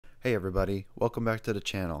Hey everybody, welcome back to the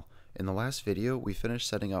channel. In the last video, we finished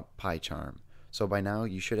setting up PyCharm. So by now,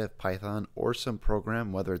 you should have Python or some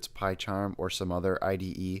program, whether it's PyCharm or some other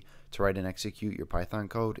IDE, to write and execute your Python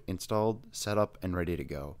code installed, set up, and ready to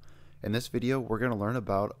go. In this video, we're going to learn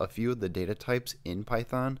about a few of the data types in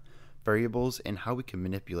Python, variables, and how we can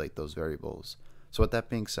manipulate those variables. So with that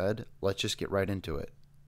being said, let's just get right into it.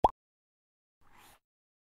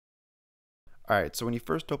 Alright, so when you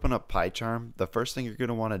first open up PyCharm, the first thing you're going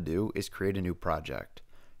to want to do is create a new project.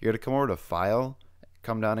 You're going to come over to File,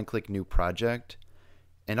 come down and click New Project,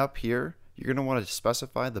 and up here, you're going to want to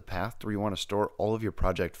specify the path where you want to store all of your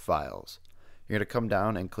project files. You're going to come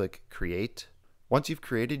down and click Create. Once you've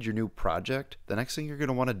created your new project, the next thing you're going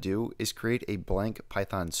to want to do is create a blank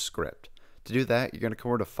Python script. To do that, you're going to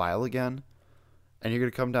come over to File again, and you're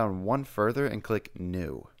going to come down one further and click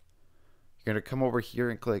New. You're going to come over here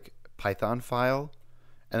and click Python file,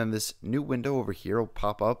 and then this new window over here will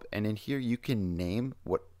pop up, and in here you can name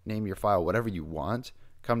your file whatever you want.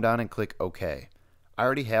 Come down and click OK. I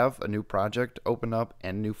already have a new project open up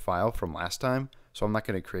and a new file from last time, so I'm not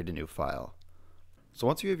going to create a new file. So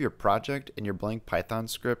once you have your project and your blank Python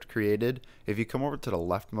script created, if you come over to the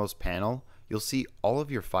leftmost panel, you'll see all of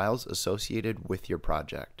your files associated with your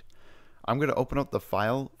project. I'm going to open up the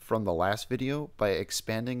file from the last video by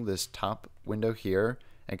expanding this top window here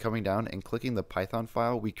and coming down and clicking the Python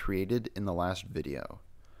file we created in the last video.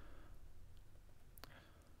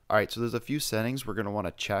 Alright, so there's a few settings we're going to want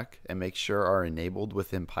to check and make sure are enabled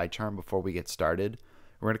within PyCharm before we get started.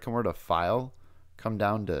 We're going to come over to File, come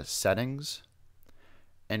down to Settings,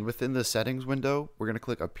 and within the Settings window, we're going to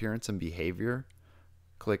click Appearance and Behavior,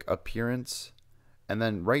 click Appearance, and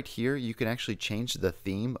then right here you can actually change the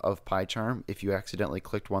theme of PyCharm if you accidentally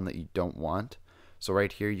clicked one that you don't want. So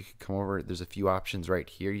right here you can come over, there's a few options right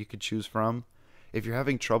here you could choose from. If you're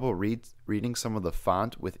having trouble reading some of the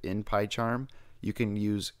font within PyCharm, you can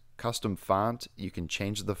use custom font, you can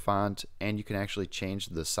change the font, and you can actually change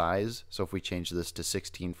the size. So if we change this to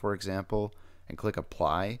 16 for example, and click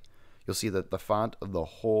apply, you'll see that the font of the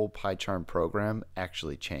whole PyCharm program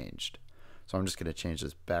actually changed. So I'm just going to change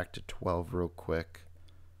this back to 12 real quick.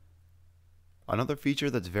 Another feature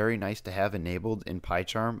that's very nice to have enabled in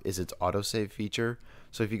PyCharm is its autosave feature.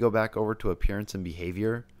 So if you go back over to Appearance and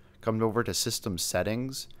Behavior, come over to System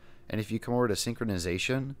Settings, and if you come over to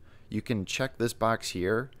Synchronization, you can check this box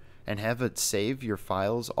here and have it save your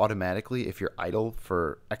files automatically if you're idle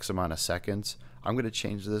for X amount of seconds. I'm going to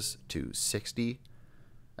change this to 60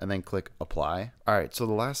 and then click Apply. Alright, so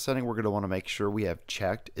the last setting we're going to want to make sure we have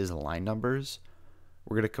checked is line numbers.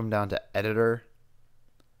 We're going to come down to Editor,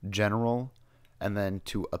 General, and then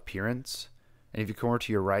to Appearance. And if you come over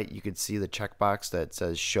to your right, you can see the checkbox that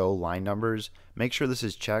says Show Line Numbers. Make sure this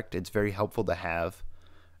is checked. It's very helpful to have.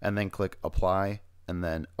 And then click Apply, and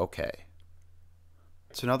then OK.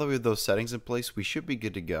 So now that we have those settings in place, we should be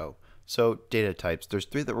good to go. So data types. There's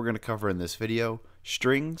three that we're going to cover in this video: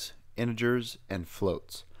 strings, integers, and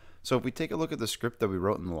floats. So if we take a look at the script that we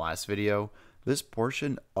wrote in the last video, this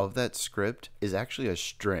portion of that script is actually a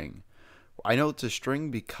string. I know it's a string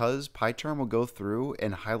because PyCharm will go through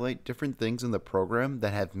and highlight different things in the program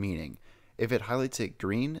that have meaning. If it highlights it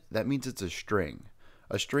green, that means it's a string.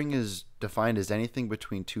 A string is defined as anything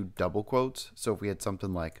between two double quotes. So if we had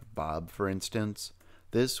something like Bob, for instance,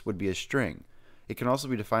 this would be a string. It can also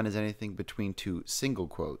be defined as anything between two single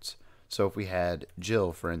quotes. So if we had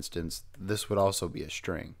Jill, for instance, this would also be a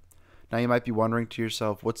string. Now you might be wondering to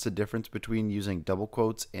yourself, what's the difference between using double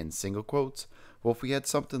quotes and single quotes? Well, if we had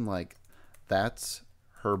something like "That's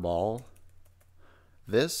her ball,"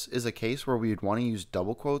 this is a case where we would want to use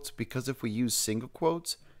double quotes, because if we use single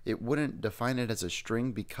quotes, it wouldn't define it as a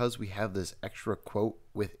string because we have this extra quote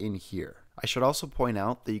within here. I should also point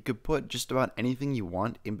out that you could put just about anything you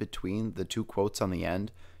want in between the two quotes on the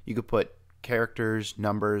end. You could put characters,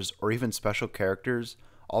 numbers, or even special characters,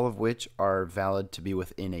 all of which are valid to be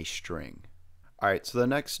within a string. Alright, so the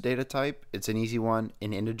next data type, it's an easy one,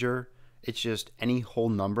 an integer. It's just any whole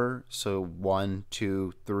number, so 1,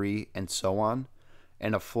 2, 3, and so on.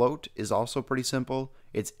 And a float is also pretty simple.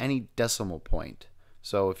 It's any decimal point.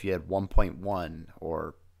 So if you had 1.1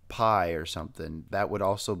 or pi or something, that would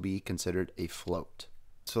also be considered a float.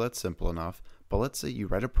 So that's simple enough. But let's say you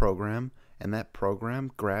write a program and that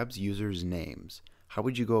program grabs users' names. How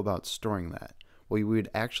would you go about storing that? Well, you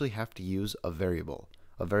would actually have to use a variable.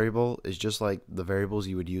 A variable is just like the variables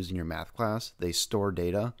you would use in your math class. They store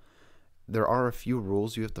data. There are a few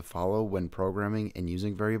rules you have to follow when programming and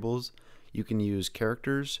using variables. You can use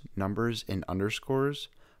characters, numbers, and underscores,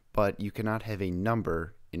 but you cannot have a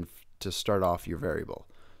number to start off your variable.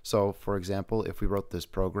 So for example, if we wrote this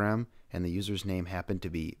program and the user's name happened to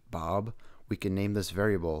be Bob, we can name this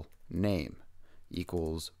variable name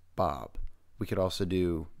equals Bob. We could also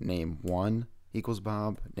do name1 equals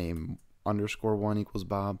Bob, name underscore 1 equals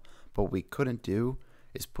Bob, but what we couldn't do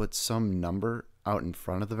is put some number out in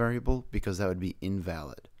front of the variable because that would be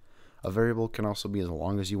invalid. A variable can also be as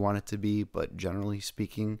long as you want it to be, but generally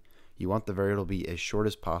speaking, you want the variable to be as short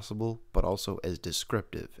as possible, but also as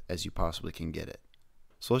descriptive as you possibly can get it.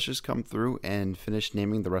 So let's just come through and finish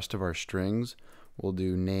naming the rest of our strings. We'll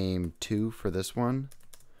do name2 for this one,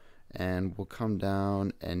 and we'll come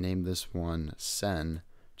down and name this one sen,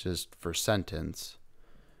 just for sentence.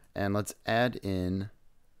 And let's add in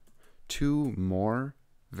 2 more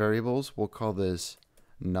variables. We'll call this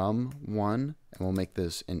num1, and we'll make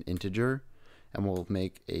this an integer, and we'll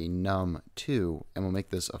make a num2, and we'll make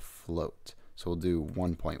this a float. So we'll do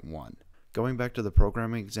 1.1. Going back to the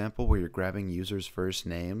programming example where you're grabbing users' first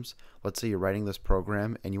names, let's say you're writing this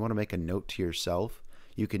program and you want to make a note to yourself.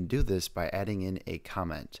 You can do this by adding in a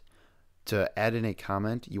comment. To add in a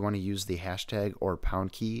comment, you want to use the hashtag or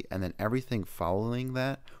pound key, and then everything following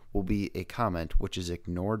that will be a comment, which is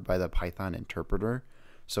ignored by the Python interpreter.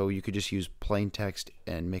 So you could just use plain text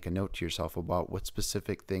and make a note to yourself about what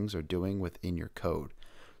specific things are doing within your code.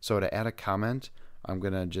 So to add a comment, I'm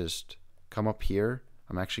going to just come up here.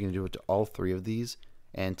 I'm actually going to do it to all 3 of these.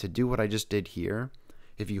 And to do what I just did here,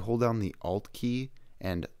 if you hold down the Alt key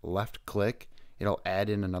and left click, it'll add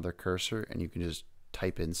in another cursor and you can just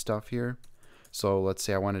type in stuff here. So let's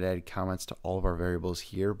say I wanted to add comments to all of our variables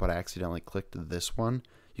here, but I accidentally clicked this one.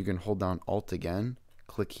 You can hold down Alt again,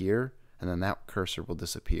 click here, and then that cursor will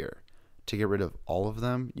disappear. To get rid of all of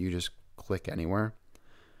them, you just click anywhere.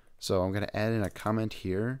 So I'm going to add in a comment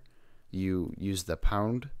here. You use the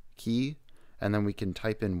pound key, and then we can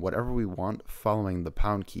type in whatever we want following the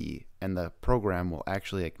pound key, and the program will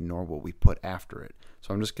actually ignore what we put after it.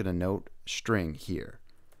 So I'm just going to note string here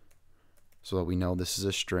so that we know this is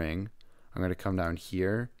a string. I'm going to come down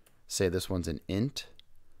here, say this one's an int,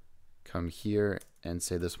 come here and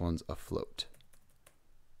say this one's a float.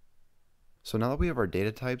 So now that we have our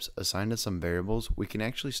data types assigned to some variables, we can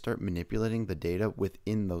actually start manipulating the data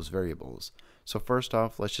within those variables. So first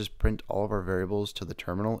off, let's just print all of our variables to the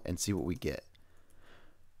terminal and see what we get.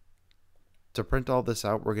 To print all this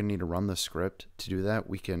out, we're going to need to run the script. To do that,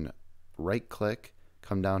 we can right click,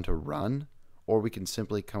 come down to run, or we can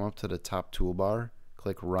simply come up to the top toolbar,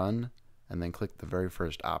 click run, and then click the very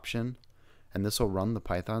first option. And this will run the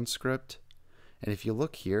Python script. And if you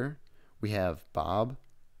look here, we have Bob,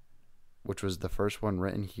 which was the first one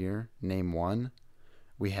written here, name 1.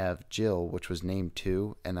 We have Jill, which was name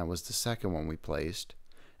 2, and that was the second one we placed.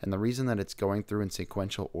 And the reason that it's going through in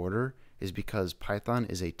sequential order is because Python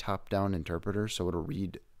is a top-down interpreter, so it'll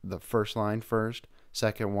read the first line first,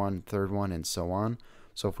 second one, third one, and so on.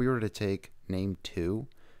 So if we were to take name 2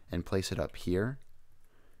 and place it up here,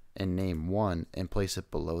 and name 1 and place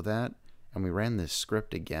it below that, and we ran this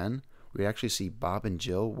script again, we actually see Bob and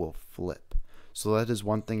Jill will flip. So that is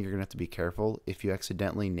one thing you're going to have to be careful. If you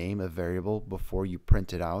accidentally name a variable before you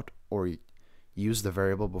print it out, or use the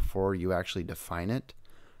variable before you actually define it,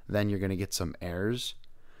 then you're going to get some errors.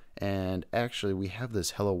 And actually, we have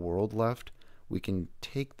this hello world left. We can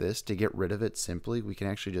take this to get rid of it simply. We can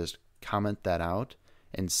actually just comment that out.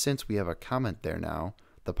 And since we have a comment there now,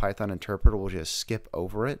 the Python interpreter will just skip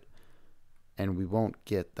over it, and we won't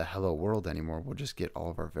get the hello world anymore. We'll just get all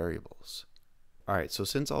of our variables. Alright, so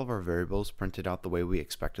since all of our variables printed out the way we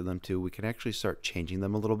expected them to, we can actually start changing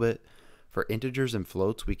them a little bit. For integers and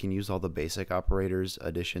floats, we can use all the basic operators,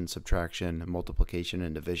 addition, subtraction, multiplication,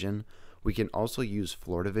 and division. We can also use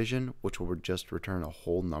floor division, which will just return a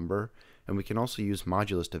whole number, and we can also use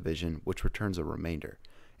modulus division, which returns a remainder.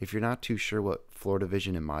 If you're not too sure what floor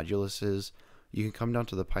division and modulus is, you can come down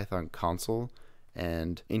to the Python console,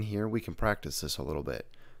 and in here we can practice this a little bit.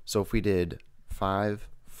 So if we did 5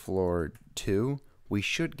 floor 2, we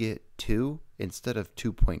should get 2 instead of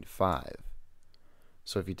 2.5.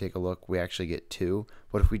 So if you take a look, we actually get 2.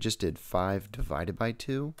 But if we just did 5 divided by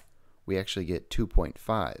 2, we actually get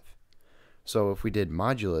 2.5. So if we did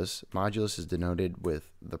modulus, modulus is denoted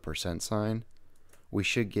with the percent sign. We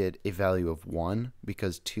should get a value of 1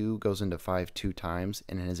 because 2 goes into 5 2 times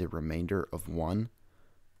and it has a remainder of 1.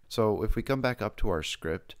 So if we come back up to our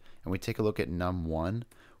script and we take a look at num1,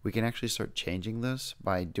 we can actually start changing this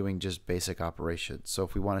by doing just basic operations. So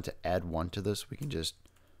if we wanted to add 1 to this, we can just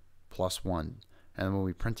plus 1. And when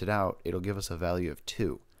we print it out, it'll give us a value of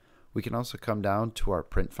 2. We can also come down to our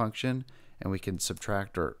print function and we can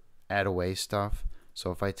subtract or add away stuff.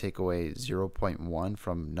 So if I take away 0.1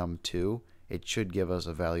 from num2, it should give us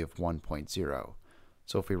a value of 1.0.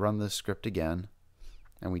 So if we run this script again,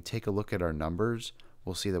 and we take a look at our numbers,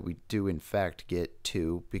 we'll see that we do in fact get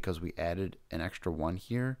 2 because we added an extra 1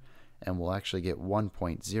 here, and we'll actually get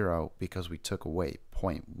 1.0 because we took away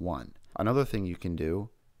 0.1. Another thing you can do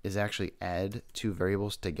is actually add two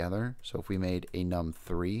variables together. So if we made a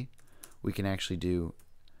num3, we can actually do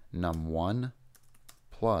num1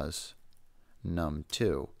 plus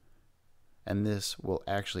num2. And this will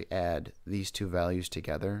actually add these two values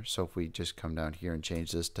together. So if we just come down here and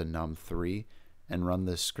change this to num3 and run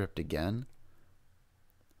this script again,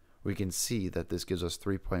 we can see that this gives us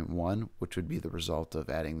 3.1, which would be the result of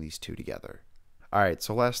adding these two together. Alright,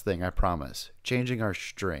 so last thing, I promise, changing our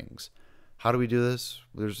strings. How do we do this?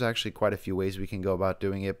 There's actually quite a few ways we can go about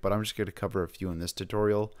doing it, but I'm just going to cover a few in this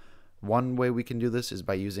tutorial. One way we can do this is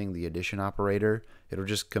by using the addition operator. It'll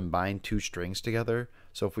just combine two strings together.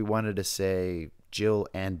 So if we wanted to say Jill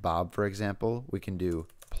and Bob, for example, we can do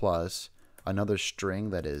plus another string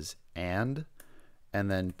that is and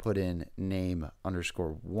then put in name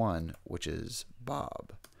underscore 1, which is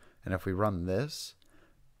Bob. And if we run this,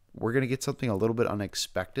 we're going to get something a little bit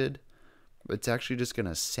unexpected. It's actually just going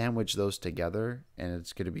to sandwich those together, and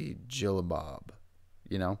it's going to be Jill and Bob.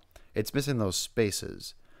 You know, it's missing those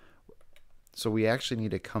spaces. So we actually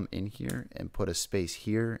need to come in here and put a space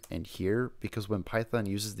here and here, because when Python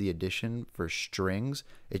uses the addition for strings,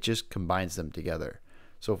 it just combines them together.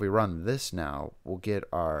 So if we run this now, we'll get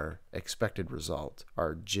our expected result,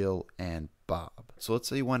 our Jill and Bob. So let's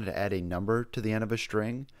say you wanted to add a number to the end of a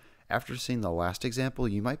string. After seeing the last example,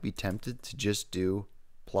 you might be tempted to just do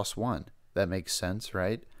 +1. That makes sense,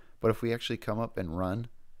 right? But if we actually come up and run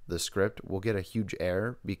the script, we'll get a huge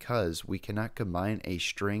error because we cannot combine a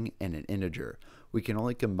string and an integer. We can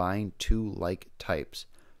only combine two like types.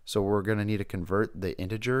 So we're going to need to convert the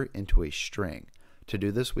integer into a string. To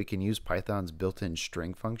do this, we can use Python's built-in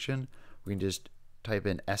string function. We can just type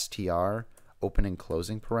in str, open and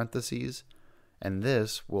closing parentheses, and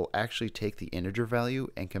this will actually take the integer value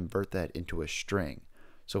and convert that into a string.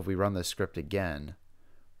 So if we run the script again,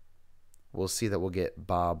 we'll see that we'll get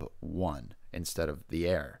Bob1 instead of the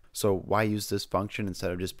error. So why use this function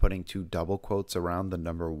instead of just putting two double quotes around the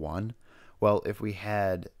number 1? Well, if we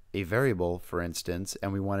had a variable, for instance,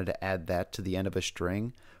 and we wanted to add that to the end of a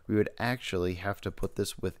string, we would actually have to put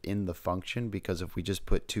this within the function, because if we just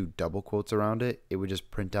put two double quotes around it, it would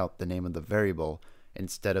just print out the name of the variable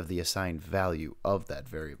instead of the assigned value of that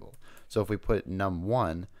variable. So if we put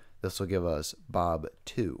num1, this will give us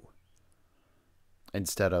Bob2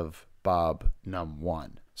 instead of Bob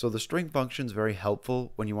num1. So the string function is very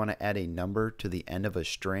helpful when you want to add a number to the end of a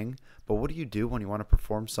string, but what do you do when you want to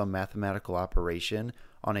perform some mathematical operation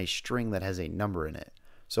on a string that has a number in it?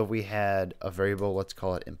 So if we had a variable, let's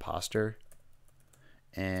call it imposter,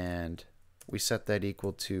 and we set that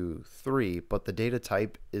equal to 3, but the data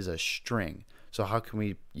type is a string. So how can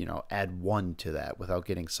we, add 1 to that without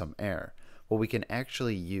getting some error? Well, we can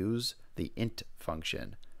actually use the int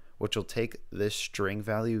function, which will take this string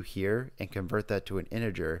value here and convert that to an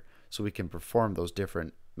integer so we can perform those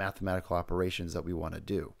different mathematical operations that we want to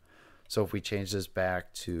do. So if we change this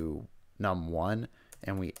back to num1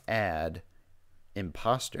 and we add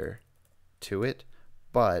imposter to it,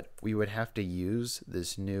 but we would have to use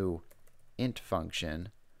this new int function,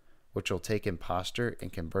 which will take imposter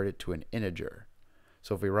and convert it to an integer.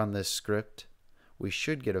 So if we run this script, we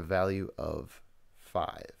should get a value of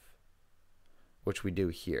 5, which we do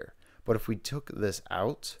here. But if we took this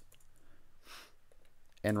out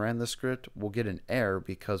and ran the script, we'll get an error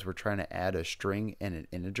because we're trying to add a string and an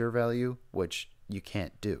integer value, which you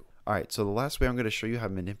can't do. Alright, so the last way I'm going to show you how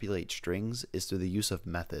to manipulate strings is through the use of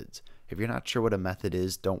methods. If you're not sure what a method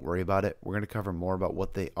is, don't worry about it. We're going to cover more about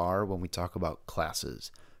what they are when we talk about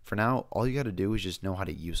classes. For now, all you got to do is just know how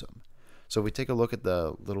to use them. So if we take a look at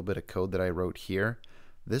the little bit of code that I wrote here,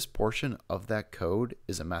 this portion of that code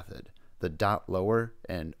is a method. The dot lower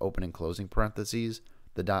and open and closing parentheses,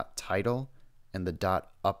 the dot title, and the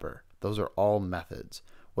dot upper. Those are all methods.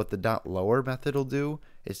 What the dot lower method will do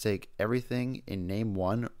is take everything in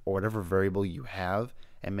name1 or whatever variable you have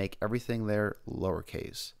and make everything there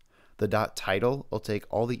lowercase. The dot title will take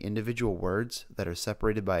all the individual words that are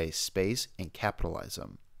separated by a space and capitalize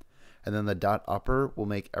them. And then the dot upper will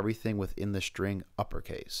make everything within the string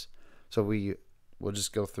uppercase. So we'll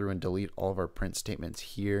just go through and delete all of our print statements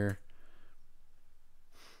here,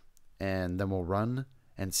 and then we'll run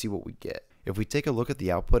and see what we get. If we take a look at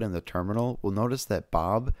the output in the terminal, we'll notice that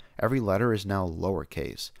Bob, every letter is now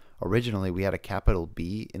lowercase. Originally, we had a capital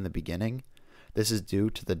B in the beginning. This is due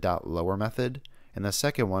to the dot lower method. In the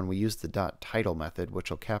second one, we use the dot title method, which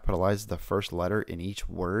will capitalize the first letter in each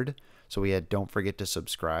word. So we had don't forget to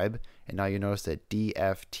subscribe, and now you notice that D,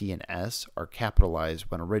 F, T, and S are capitalized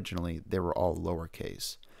when originally they were all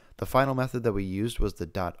lowercase. The final method that we used was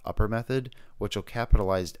the .upper method, which will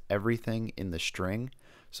capitalize everything in the string.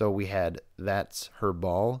 So we had that's her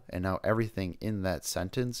ball, and now everything in that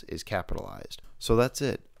sentence is capitalized. So that's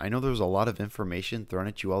it. I know there was a lot of information thrown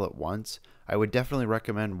at you all at once. I would definitely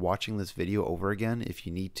recommend watching this video over again if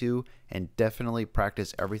you need to, and definitely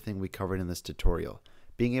practice everything we covered in this tutorial.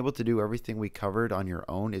 Being able to do everything we covered on your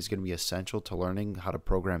own is going to be essential to learning how to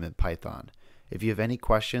program in Python. If you have any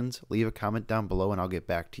questions, leave a comment down below and I'll get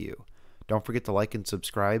back to you. Don't forget to like and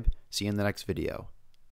subscribe. See you in the next video.